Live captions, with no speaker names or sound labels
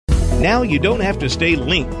Now you don't have to stay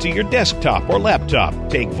linked to your desktop or laptop.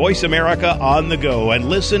 Take Voice America on the go and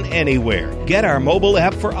listen anywhere. Get our mobile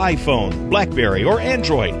app for iPhone, BlackBerry, or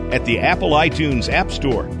Android at the Apple iTunes App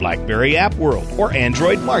Store, BlackBerry App World, or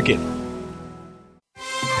Android Market.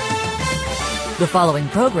 The following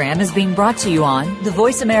program is being brought to you on the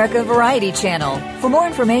Voice America Variety Channel. For more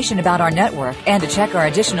information about our network and to check our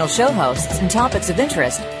additional show hosts and topics of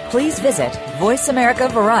interest, please visit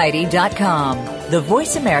voiceamericavariety.com. The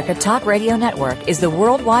Voice America Talk Radio Network is the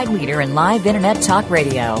worldwide leader in live Internet talk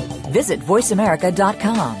radio. Visit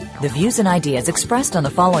voiceamerica.com. The views and ideas expressed on the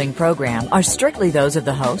following program are strictly those of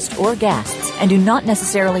the host or guests and do not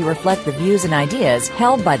necessarily reflect the views and ideas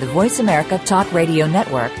held by the Voice America Talk Radio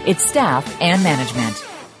Network, its staff, and management.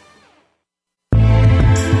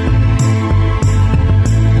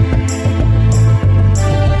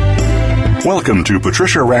 Welcome to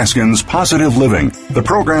Patricia Raskin's Positive Living, the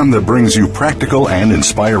program that brings you practical and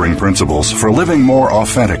inspiring principles for living more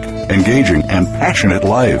authentic, engaging, and passionate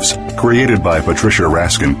lives. Created by Patricia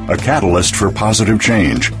Raskin, a catalyst for positive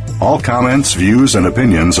change. All comments, views, and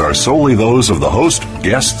opinions are solely those of the host,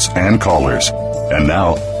 guests, and callers. And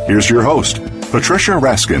now, here's your host, Patricia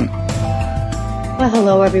Raskin. Well,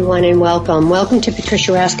 hello, everyone, and welcome. Welcome to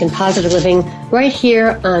Patricia Raskin Positive Living, right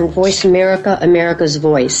here on Voice America, America's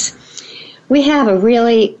Voice. We have a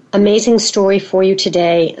really amazing story for you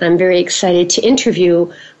today. I'm very excited to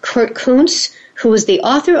interview Kurt Koontz, who is the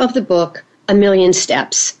author of the book, A Million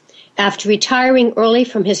Steps. After retiring early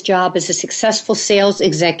from his job as a successful sales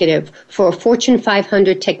executive for a Fortune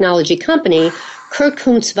 500 technology company, Kurt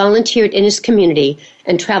Koontz volunteered in his community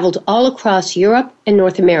and traveled all across Europe and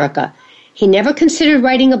North America. He never considered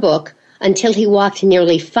writing a book until he walked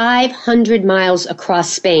nearly 500 miles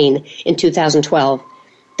across Spain in 2012.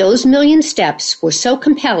 Those million steps were so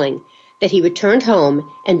compelling that he returned home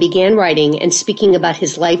and began writing and speaking about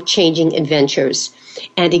his life-changing adventures.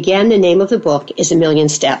 And again, the name of the book is A Million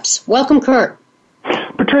Steps. Welcome, Kurt.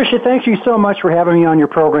 Patricia, thank you so much for having me on your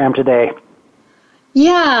program today.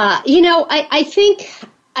 Yeah,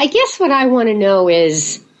 I guess what I want to know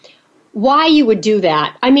is why you would do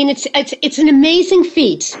that. I mean, it's an amazing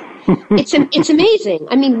feat. It's amazing.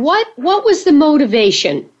 I mean, what was the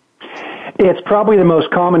motivation? It's probably the most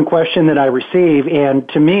common question that I receive, and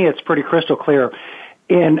to me, it's pretty crystal clear.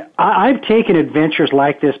 And I've taken adventures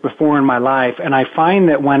like this before in my life, and I find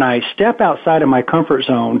that when I step outside of my comfort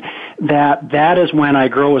zone, that is when I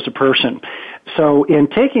grow as a person. So in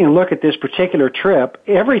taking a look at this particular trip,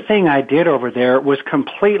 everything I did over there was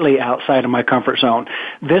completely outside of my comfort zone.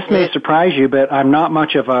 This may surprise you, but I'm not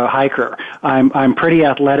much of a hiker. I'm pretty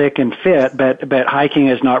athletic and fit, but hiking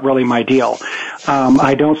is not really my deal.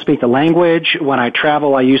 I don't speak the language. When I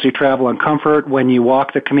travel, I usually travel in comfort. When you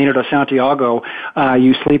walk the Camino de Santiago,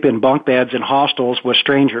 you sleep in bunk beds in hostels with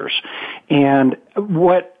strangers. And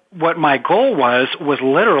what my goal was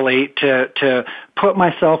literally to put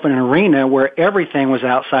myself in an arena where everything was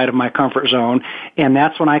outside of my comfort zone, and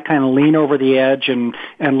that's when I kind of lean over the edge and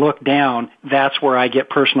look down. That's where I get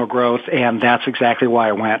personal growth, and that's exactly why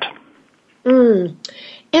I went.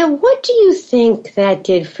 And what do you think that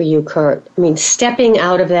did for you, Kurt? I mean, stepping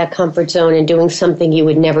out of that comfort zone and doing something you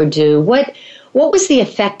would never do. What was the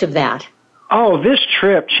effect of that? Oh, this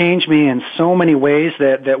trip changed me in so many ways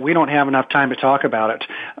that we don't have enough time to talk about it.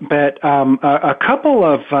 But a couple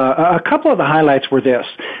of the highlights were this.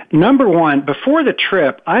 Number one, before the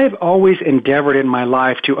trip, I have always endeavored in my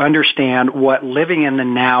life to understand what living in the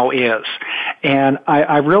now is, and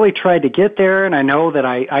I really tried to get there. And I know that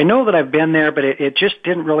I've been there, but it just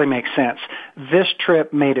didn't really make sense. This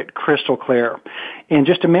trip made it crystal clear. And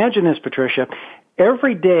just imagine this, Patricia.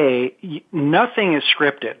 Every day, nothing is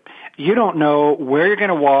scripted. You don't know where you're going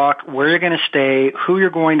to walk, where you're going to stay, who you're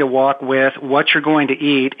going to walk with, what you're going to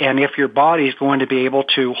eat, and if your body is going to be able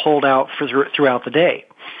to hold out throughout the day.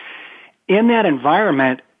 In that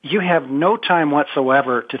environment, you have no time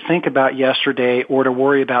whatsoever to think about yesterday or to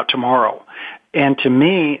worry about tomorrow. And to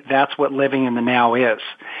me, that's what living in the now is.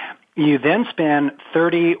 You then spend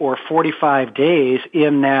 30 or 45 days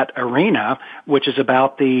in that arena, which is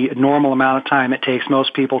about the normal amount of time it takes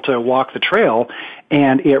most people to walk the trail,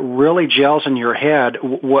 and it really gels in your head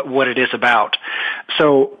what it is about.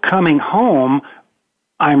 So coming home,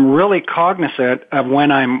 I'm really cognizant of when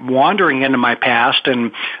I'm wandering into my past,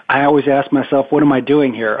 and I always ask myself, what am I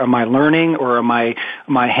doing here? Am I learning, or am I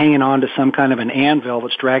hanging on to some kind of an anvil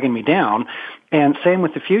that's dragging me down? And same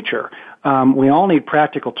with the future. We all need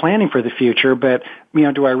practical planning for the future, but,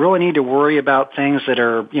 do I really need to worry about things that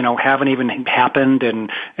are, haven't even happened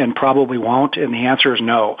and probably won't? And the answer is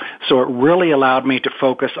no. So it really allowed me to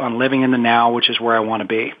focus on living in the now, which is where I want to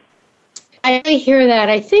be. I really hear that.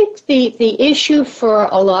 I think the issue for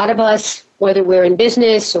a lot of us, whether we're in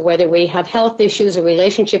business or whether we have health issues or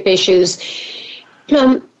relationship issues,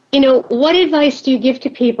 what advice do you give to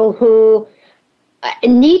people who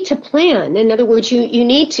need to plan? In other words, you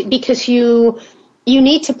need to, because you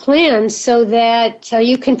need to plan so that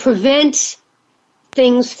you can prevent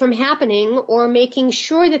things from happening or making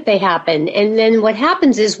sure that they happen. And then what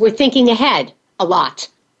happens is we're thinking ahead a lot.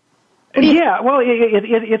 Yeah, well,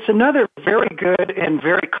 it's another very good and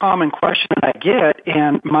very common question that I get,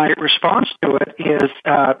 and my response to it is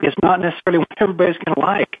not necessarily what everybody's going to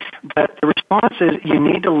like, but the response is you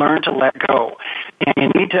need to learn to let go, and you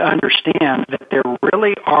need to understand that there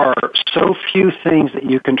really are so few things that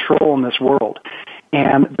you control in this world.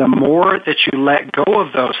 And the more that you let go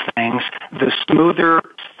of those things, the smoother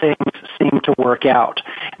things seem to work out.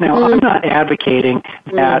 Now, I'm not advocating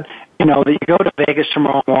that, that you go to Vegas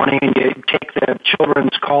tomorrow morning and you take the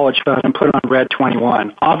children's college fund and put it on Red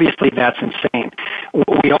 21. Obviously, that's insane.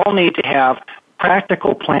 We all need to have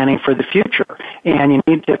practical planning for the future, and you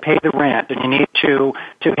need to pay the rent, and you need to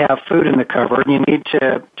have food in the cupboard, and you need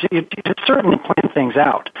to certainly plan things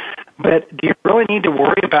out. But do you really need to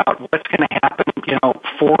worry about what's going to happen,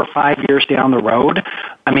 4 or 5 years down the road?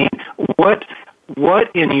 I mean, what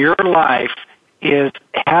in your life is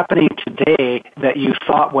happening today that you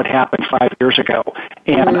thought would happen 5 years ago?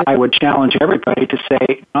 And I would challenge everybody to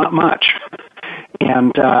say, not much.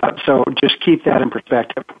 And so just keep that in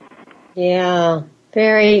perspective. Yeah,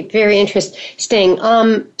 very, very interesting.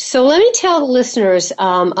 So let me tell the listeners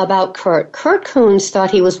about Kurt. Kurt Koontz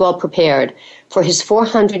thought he was well prepared for his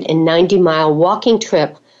 490-mile walking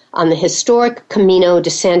trip on the historic Camino de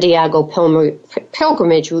Santiago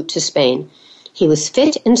pilgrimage route to Spain. He was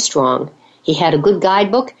fit and strong. He had a good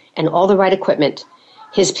guidebook and all the right equipment.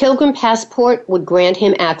 His pilgrim passport would grant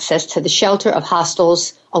him access to the shelter of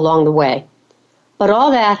hostels along the way. But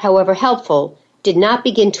all that, however helpful, did not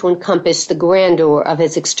begin to encompass the grandeur of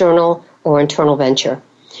his external or internal venture.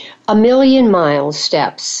 1,000,000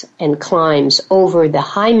 steps and climbs over the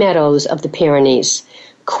high meadows of the Pyrenees,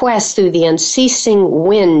 quests through the unceasing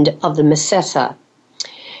wind of the Meseta,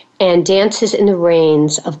 and dances in the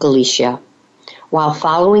rains of Galicia. While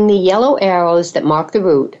following the yellow arrows that mark the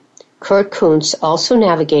route, Kurt Koontz also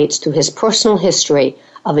navigates through his personal history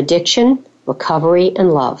of addiction, recovery,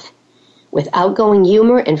 and love. With outgoing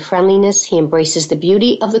humor and friendliness, he embraces the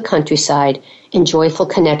beauty of the countryside and joyful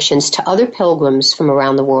connections to other pilgrims from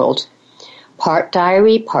around the world. Part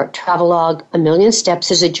diary, part travelogue, 1,000,000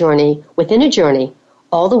 steps is a journey within a journey,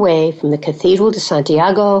 all the way from the Cathedral de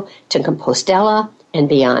Santiago to Compostela and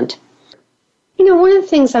beyond. One of the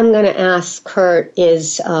things I'm going to ask Kurt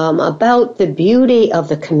is about the beauty of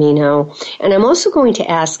the Camino, and I'm also going to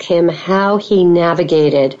ask him how he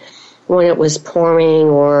navigated when it was pouring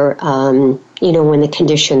or, when the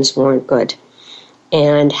conditions weren't good,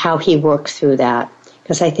 and how he worked through that,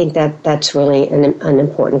 because I think that's really an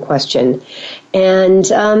important question. And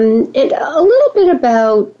a little bit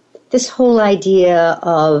about this whole idea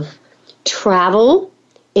of travel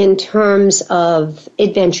in terms of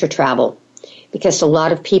adventure travel, because a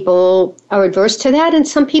lot of people are adverse to that, and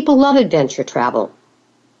some people love adventure travel.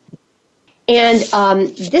 And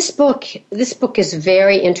this book is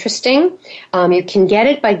very interesting. You can get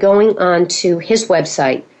it by going on to his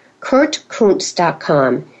website,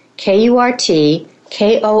 kurtkoontz.com,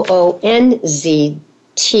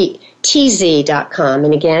 KurtKoontz.com.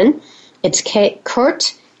 And again, it's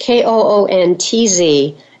Kurt,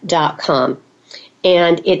 KoontZ.com.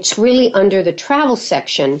 And it's really under the travel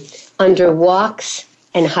section, under walks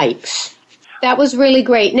and hikes. That was really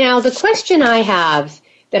great. Now, the question I have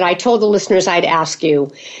that I told the listeners I'd ask you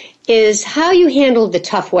is how you handled the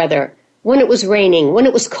tough weather, when it was raining, when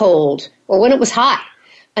it was cold, or when it was hot.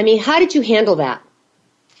 I mean, how did you handle that?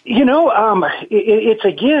 It's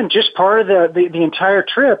again just part of the entire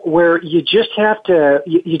trip where you just have to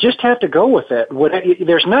go with it.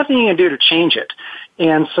 There's nothing you can do to change it.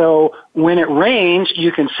 And so when it rains,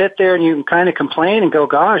 you can sit there and you can kind of complain and go,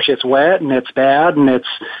 gosh, it's wet and it's bad and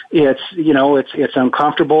it's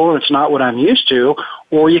uncomfortable and it's not what I'm used to.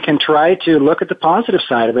 Or you can try to look at the positive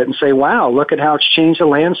side of it and say, wow, look at how it's changed the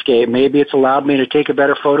landscape. Maybe it's allowed me to take a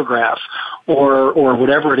better photograph or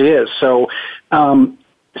whatever it is. So,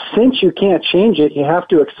 since you can't change it, you have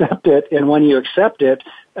to accept it. And when you accept it,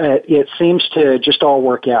 it seems to just all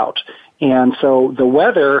work out. And so the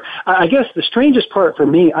weather, I guess the strangest part for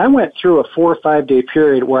me, I went through a 4 or 5 day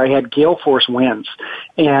period where I had gale force winds,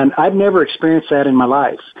 and I've never experienced that in my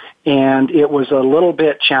life. And it was a little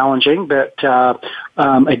bit challenging, but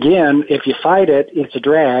again, if you fight it, it's a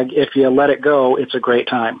drag. If you let it go, it's a great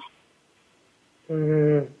time.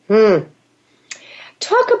 Mm-hmm.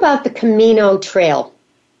 Talk about the Camino Trail.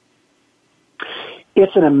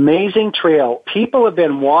 It's an amazing trail. People have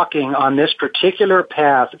been walking on this particular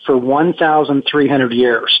path for 1,300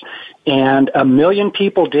 years. And 1 million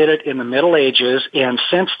people did it in the Middle Ages, and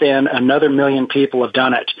since then, another 1 million people have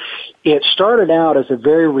done it. It started out as a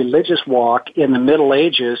very religious walk. In the Middle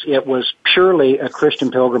Ages, it was purely a Christian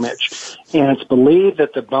pilgrimage. And it's believed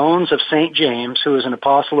that the bones of St. James, who is an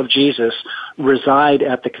apostle of Jesus, reside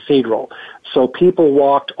at the cathedral. So people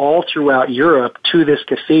walked all throughout Europe to this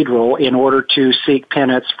cathedral in order to seek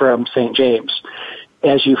penance from St. James.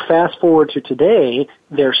 As you fast forward to today,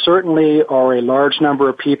 there certainly are a large number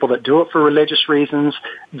of people that do it for religious reasons.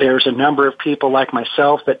 There's a number of people like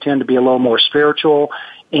myself that tend to be a little more spiritual.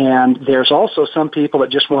 And there's also some people that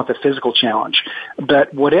just want the physical challenge.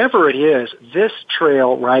 But whatever it is, this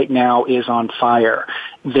trail right now is on fire.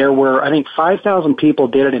 There were, I think, 5,000 people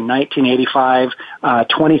did it in 1985,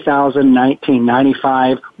 20,000 in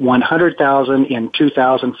 1995, 100,000 in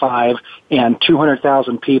 2005, and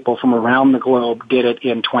 200,000 people from around the globe did it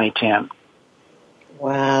in 2010.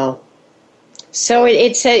 Wow. So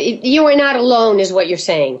you are not alone is what you're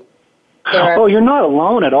saying. Oh, you're not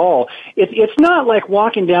alone at all. It's not like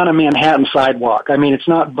walking down a Manhattan sidewalk. I mean, it's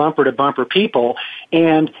not bumper to bumper people.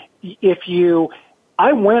 And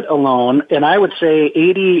I went alone, and I would say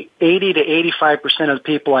 80 to 85% of the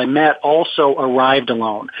people I met also arrived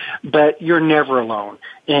alone. But you're never alone.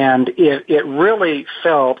 And it really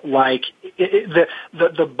felt like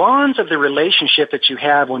the bonds of the relationship that you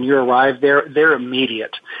have when you arrive there, they're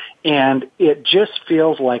immediate. And it just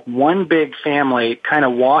feels like one big family kind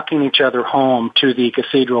of walking each other home to the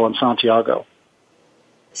cathedral in Santiago.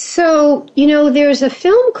 So, there's a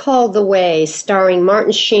film called The Way starring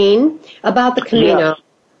Martin Sheen about the Camino. Yeah.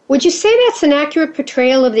 Would you say that's an accurate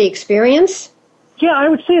portrayal of the experience? Yeah, I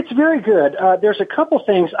would say it's very good. There's a couple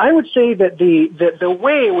things. I would say that the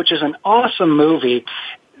Way, which is an awesome movie,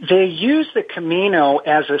 they use the Camino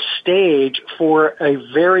as a stage for a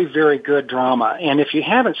very, very good drama. And if you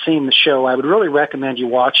haven't seen the show, I would really recommend you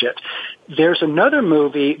watch it. There's another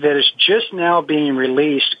movie that is just now being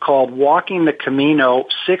released called Walking the Camino,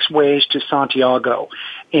 6 Ways to Santiago.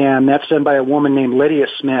 And that's done by a woman named Lydia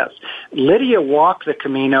Smith. Lydia walked the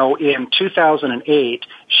Camino in 2008.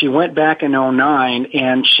 She went back in 2009,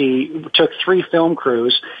 and she took 3 film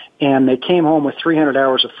crews, and they came home with 300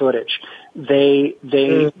 hours of footage. They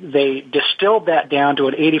distilled that down to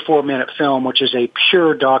an 84-minute film, which is a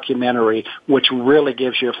pure documentary, which really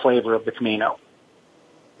gives you a flavor of the Camino.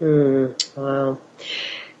 Wow.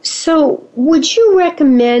 So would you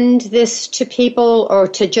recommend this to people or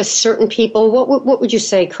to just certain people? What would you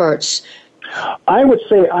say, Kurt? I would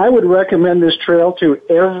say I would recommend this trail to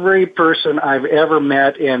every person I've ever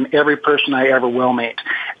met and every person I ever will meet.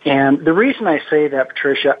 And the reason I say that,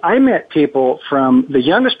 Patricia, I met people from the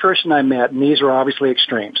youngest person I met, and these are obviously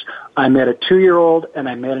extremes. I met a 2-year-old and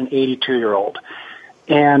I met an 82-year-old.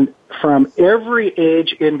 And from every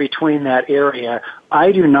age in between that area,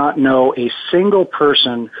 I do not know a single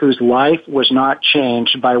person whose life was not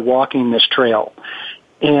changed by walking this trail.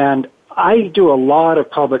 And I do a lot of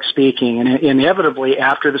public speaking, and inevitably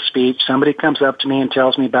after the speech, somebody comes up to me and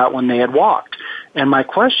tells me about when they had walked. And my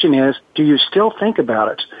question is, do you still think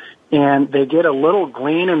about it? And they get a little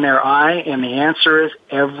gleam in their eye, and the answer is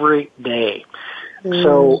every day.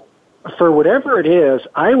 So for whatever it is,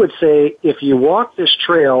 I would say if you walk this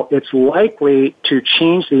trail, it's likely to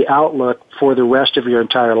change the outlook for the rest of your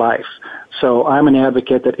entire life. So I'm an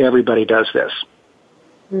advocate that everybody does this.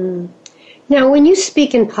 Now, when you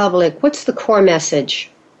speak in public, what's the core message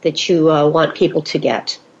that you want people to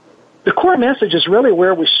get? The core message is really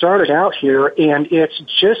where we started out here, and it's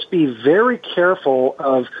just be very careful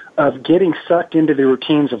of getting sucked into the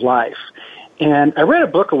routines of life. And I read a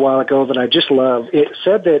book a while ago that I just love. It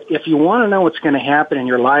said that if you want to know what's going to happen in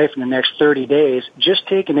your life in the next 30 days, just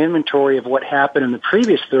take an inventory of what happened in the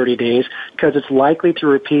previous 30 days because it's likely to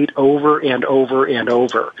repeat over and over and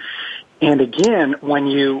over. And again, when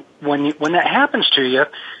that happens to you,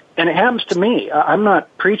 and it happens to me, I'm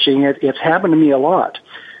not preaching, it's happened to me a lot,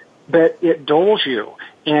 but it dulls you.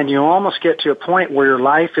 And you almost get to a point where your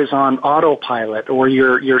life is on autopilot or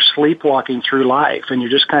you're sleepwalking through life and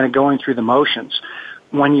you're just kind of going through the motions.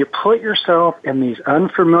 When you put yourself in these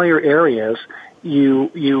unfamiliar areas,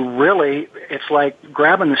 you really, it's like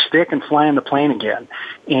grabbing the stick and flying the plane again.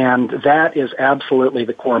 And that is absolutely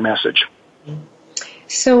the core message.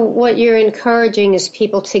 So what you're encouraging is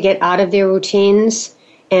people to get out of their routines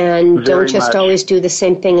and don't just always do the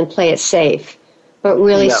same thing and play it safe, but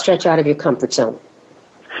really stretch out of your comfort zone.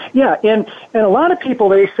 Yeah, and a lot of people,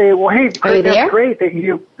 they say, well, hey, Are you that's there? great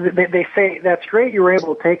that they say, that's great you were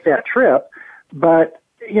able to take that trip, but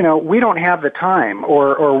we don't have the time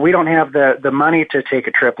or we don't have the money to take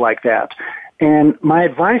a trip like that. And my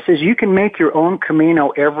advice is you can make your own Camino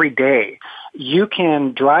every day. You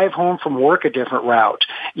can drive home from work a different route.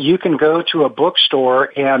 You can go to a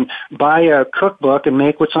bookstore and buy a cookbook and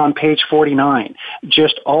make what's on page 49.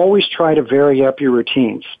 Just always try to vary up your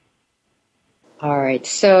routines. All right.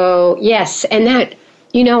 So, yes, and that,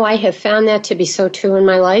 I have found that to be so true in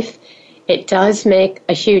my life. It does make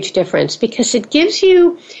a huge difference because it gives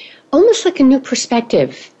you almost like a new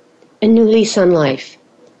perspective, a new lease on life,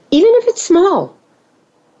 even if it's small.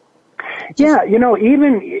 Yeah,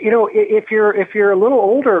 even if you're a little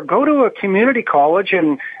older, go to a community college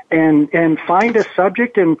and find a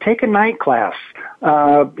subject and take a night class.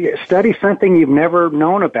 Study something you've never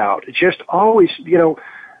known about. Just always,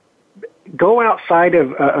 go outside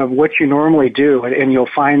of what you normally do, and you'll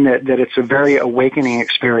find that it's a very awakening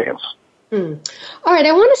experience. All right,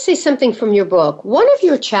 I want to say something from your book. One of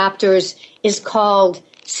your chapters is called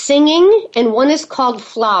Singing, and one is called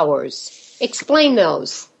Flowers. Explain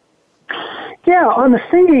those. Yeah, on the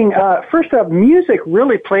singing, first up, music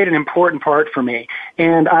really played an important part for me.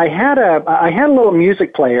 And I had a little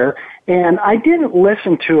music player, and I didn't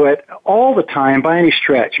listen to it all the time by any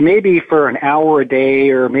stretch, maybe for an hour a day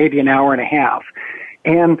or maybe an hour and a half.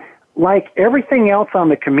 And like everything else on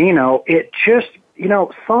the Camino, it just,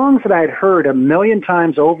 songs that I'd heard a million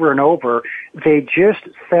times over and over, they just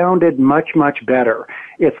sounded much, much better.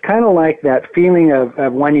 It's kind of like that feeling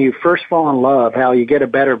of when you first fall in love, how you get a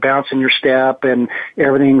better bounce in your step and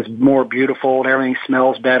everything's more beautiful and everything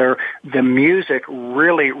smells better. The music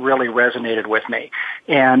really, really resonated with me.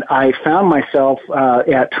 And I found myself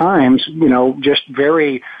at times, just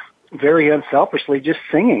very, very unselfishly just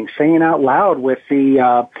singing out loud with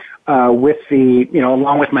the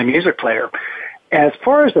along with my music player. As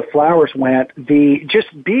far as the flowers went, just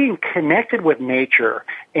being connected with nature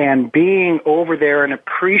and being over there and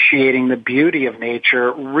appreciating the beauty of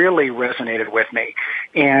nature really resonated with me.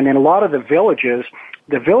 And in a lot of the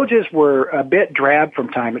villages were a bit drab from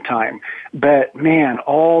time to time, but man,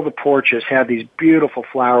 all the porches had these beautiful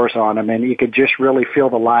flowers on them, and you could just really feel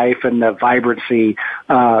the life and the vibrancy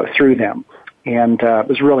through them. And it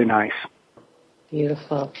was really nice.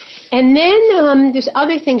 Beautiful. And then there's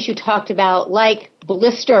other things you talked about, like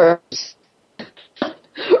blisters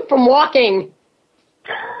from walking.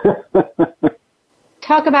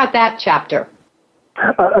 Talk about that chapter.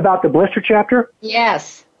 About the blister chapter?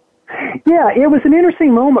 Yes. Yeah, it was an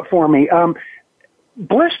interesting moment for me.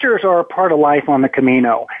 Blisters are a part of life on the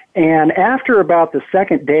Camino. And after about the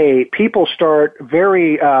second day, people start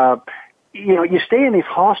very... you stay in these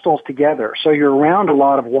hostels together, so you're around a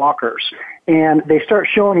lot of walkers, and they start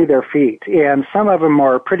showing you their feet, and some of them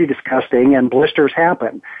are pretty disgusting, and blisters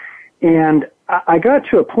happen. And I got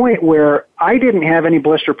to a point where I didn't have any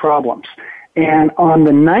blister problems. And on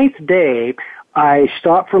the 9th day, I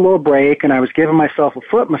stopped for a little break, and I was giving myself a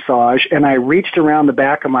foot massage, and I reached around the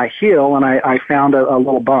back of my heel, and I found a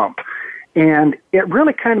little bump. And it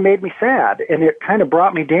really kind of made me sad, and it kind of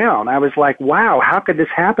brought me down. I was like, wow, how could this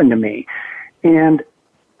happen to me? And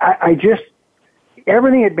I just,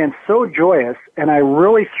 everything had been so joyous, and I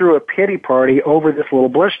really threw a pity party over this little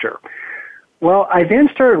blister. Well, I then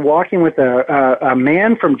started walking with a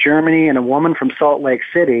man from Germany and a woman from Salt Lake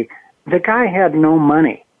City. The guy had no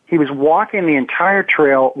money. He was walking the entire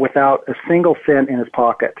trail without a single cent in his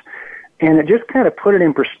pocket. And it just kind of put it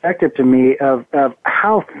in perspective to me of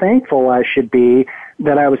how thankful I should be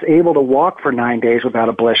that I was able to walk for 9 days without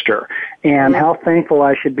a blister, and how thankful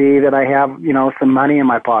I should be that I have, some money in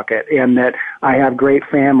my pocket, and that I have great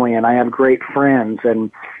family and I have great friends.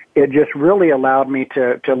 And it just really allowed me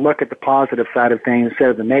to look at the positive side of things instead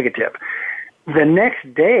of the negative. The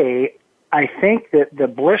next day, I think that the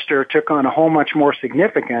blister took on a whole much more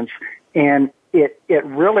significance, and it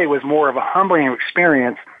really was more of a humbling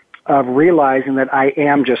experience of realizing that I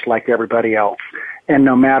am just like everybody else. And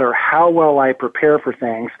no matter how well I prepare for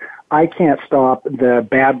things, I can't stop the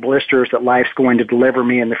bad blisters that life's going to deliver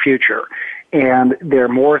me in the future. And there are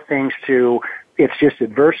more things it's just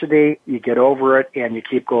adversity, you get over it, and you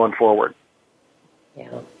keep going forward.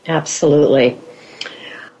 Yeah, absolutely.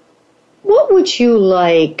 What would you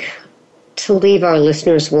like to leave our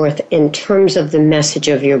listeners with in terms of the message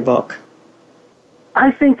of your book? I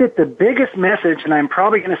think that the biggest message, and I'm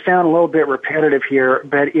probably going to sound a little bit repetitive here,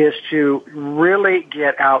 but is to really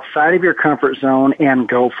get outside of your comfort zone and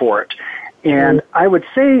go for it. And I would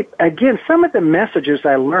say, again, some of the messages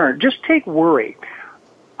I learned, just take worry.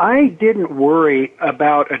 I didn't worry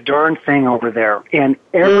about a darn thing over there, and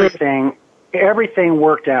everything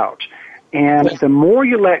worked out. And the more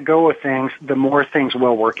you let go of things, the more things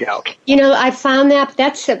will work out. You know, I found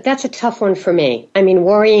that's a tough one for me. I mean,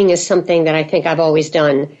 worrying is something that I think I've always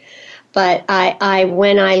done. But I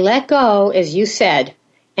when I let go, as you said,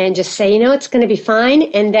 and just say, you know, it's going to be fine,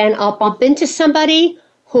 and then I'll bump into somebody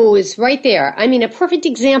who is right there. I mean, a perfect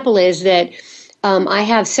example is that I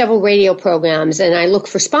have several radio programs, and I look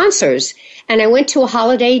for sponsors. And I went to a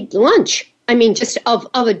holiday lunch, I mean, just of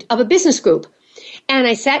a business group. And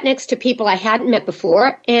I sat next to people I hadn't met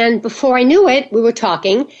before, and before I knew it, we were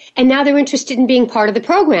talking, and now they're interested in being part of the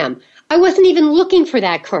program. I wasn't even looking for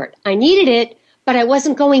that, Kurt. I needed it, but I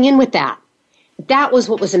wasn't going in with that. That was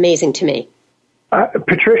what was amazing to me.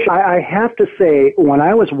 Patricia, I have to say, when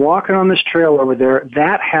I was walking on this trail over there,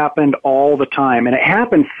 that happened all the time. And it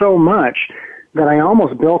happened so much that I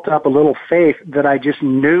almost built up a little faith that I just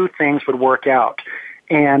knew things would work out.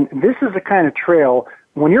 And this is the kind of trail,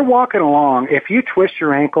 when you're walking along, if you twist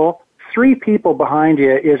your ankle, 3 people behind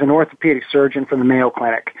you is an orthopedic surgeon from the Mayo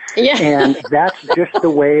Clinic. Yeah. And that's just the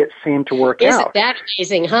way it seemed to work out. Isn't that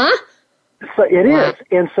amazing, huh? So it is.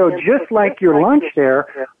 And so just like your lunch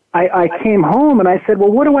there, I came home and I said,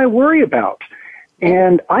 well, what do I worry about?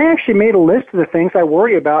 And I actually made a list of the things I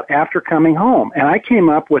worry about after coming home. And I came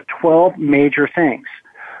up with 12 major things.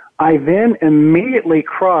 I then immediately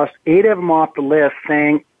crossed 8 of them off the list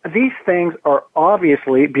saying, these things are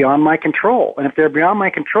obviously beyond my control. And if they're beyond my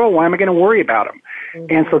control, why am I going to worry about them?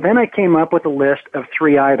 Mm-hmm. And so then I came up with a list of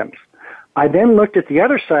 3 items. I then looked at the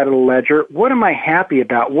other side of the ledger. What am I happy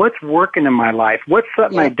about? What's working in my life? What's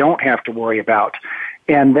something I don't have to worry about?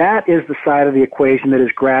 And that is the side of the equation that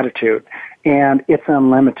is gratitude. And it's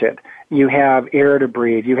unlimited. You have air to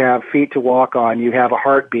breathe. You have feet to walk on. You have a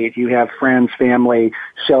heartbeat. You have friends, family,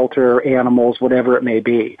 shelter, animals, whatever it may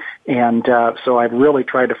be. And so I've really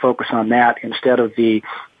tried to focus on that instead of the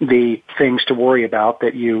things to worry about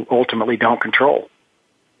that you ultimately don't control.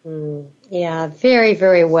 Yeah, very,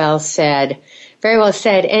 very well said. Very well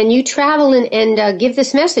said. And you travel and give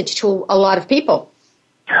this message to a lot of people.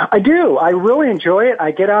 I do. I really enjoy it.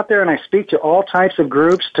 I get out there and I speak to all types of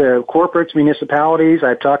groups, to corporates, municipalities.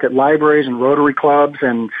 I talk at libraries and Rotary clubs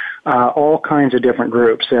and all kinds of different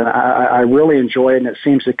groups. And I really enjoy it, and it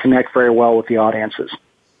seems to connect very well with the audiences.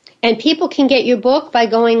 And people can get your book by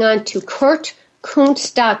going on to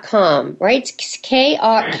KurtKoontz.com, right? It's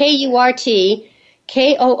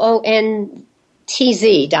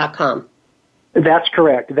KurtKoontz.com. That's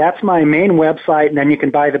correct. That's my main website, and then you can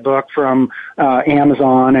buy the book from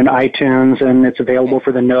Amazon and iTunes, and it's available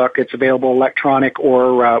for the Nook. It's available electronic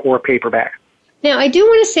or paperback. Now, I do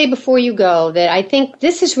want to say before you go that I think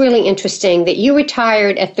this is really interesting that you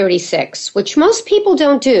retired at 36, which most people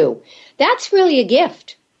don't do. That's really a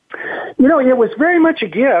gift. You know, it was very much a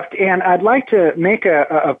gift, and I'd like to make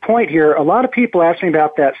a point here. A lot of people ask me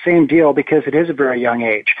about that same deal because it is a very young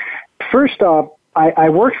age. First off, I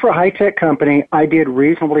worked for a high-tech company. I did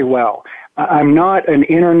reasonably well. I'm not an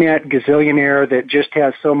internet gazillionaire that just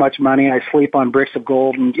has so much money. I sleep on bricks of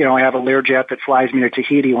gold, and, you know, I have a Learjet that flies me to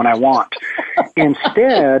Tahiti when I want.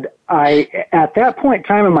 Instead, at that point in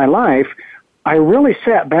time in my life, I really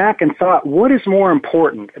sat back and thought, what is more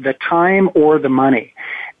important, the time or the money?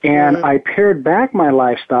 And I pared back my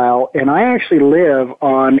lifestyle, and I actually live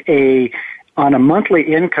on a monthly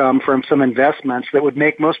income from some investments that would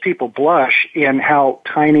make most people blush in how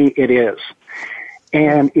tiny it is.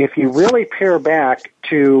 And if you really pare back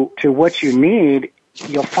to what you need,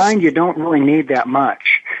 you'll find you don't really need that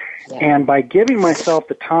much. Yeah. And by giving myself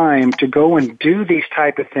the time to go and do these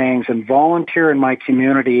type of things and volunteer in my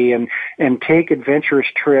community and take adventurous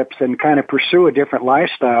trips and kind of pursue a different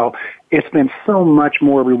lifestyle, it's been so much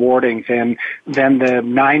more rewarding than the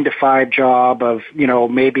 9-to-5 job of, you know,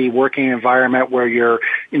 maybe working in an environment where you're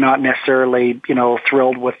not necessarily, you know,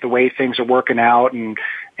 thrilled with the way things are working out. And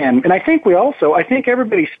I think I think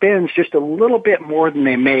everybody spends just a little bit more than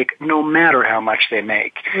they make, no matter how much they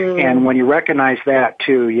make. And when you recognize that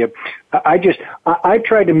too, I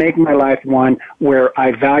tried to make my life one where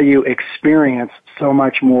I value experience so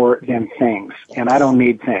much more than things. And I don't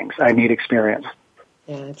need things. I need experience.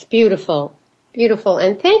 Yeah, it's beautiful. Beautiful.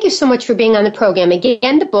 And thank you so much for being on the program.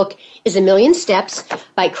 Again, the book is A Million Steps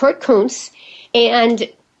by Kurt Koontz, and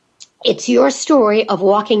it's your story of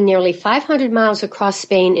walking nearly 500 miles across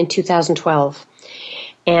Spain in 2012.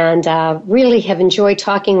 And really have enjoyed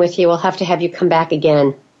talking with you. We'll have to have you come back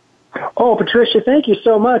again. Oh, Patricia, thank you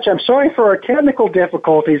so much. I'm sorry for our technical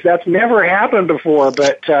difficulties. That's never happened before,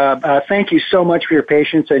 but thank you so much for your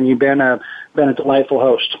patience, and you've been a delightful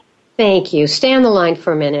host. Thank you. Stay on the line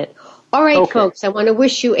for a minute. All right, folks, I want to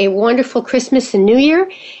wish you a wonderful Christmas and New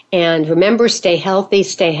Year. And remember, stay healthy,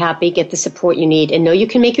 stay happy, get the support you need, and know you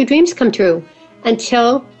can make your dreams come true.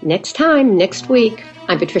 Until next time, next week,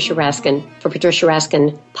 I'm Patricia Raskin for Patricia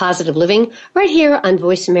Raskin Positive Living, right here on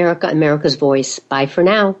Voice America, America's Voice. Bye for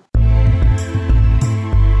now.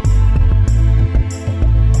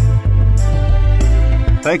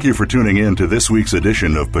 Thank you for tuning in to this week's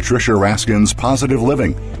edition of Patricia Raskin's Positive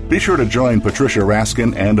Living. Be sure to join Patricia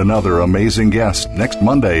Raskin and another amazing guest next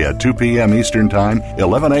Monday at 2 p.m. Eastern Time,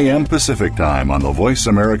 11 a.m. Pacific Time on the Voice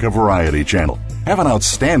America Variety Channel. Have an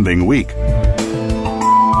outstanding week.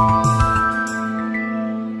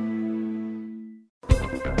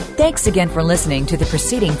 Thanks again for listening to the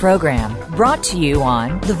preceding program, brought to you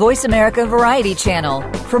on the Voice America Variety Channel.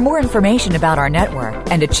 For more information about our network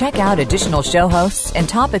and to check out additional show hosts and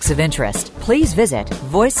topics of interest, please visit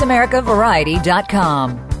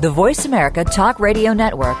voiceamericavariety.com. The Voice America Talk Radio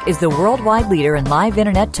Network is the worldwide leader in live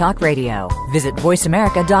Internet talk radio. Visit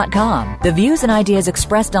voiceamerica.com. The views and ideas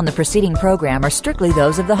expressed on the preceding program are strictly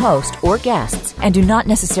those of the host or guests and do not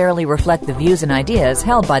necessarily reflect the views and ideas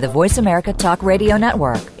held by the Voice America Talk Radio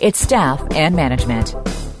Network, its staff, and management.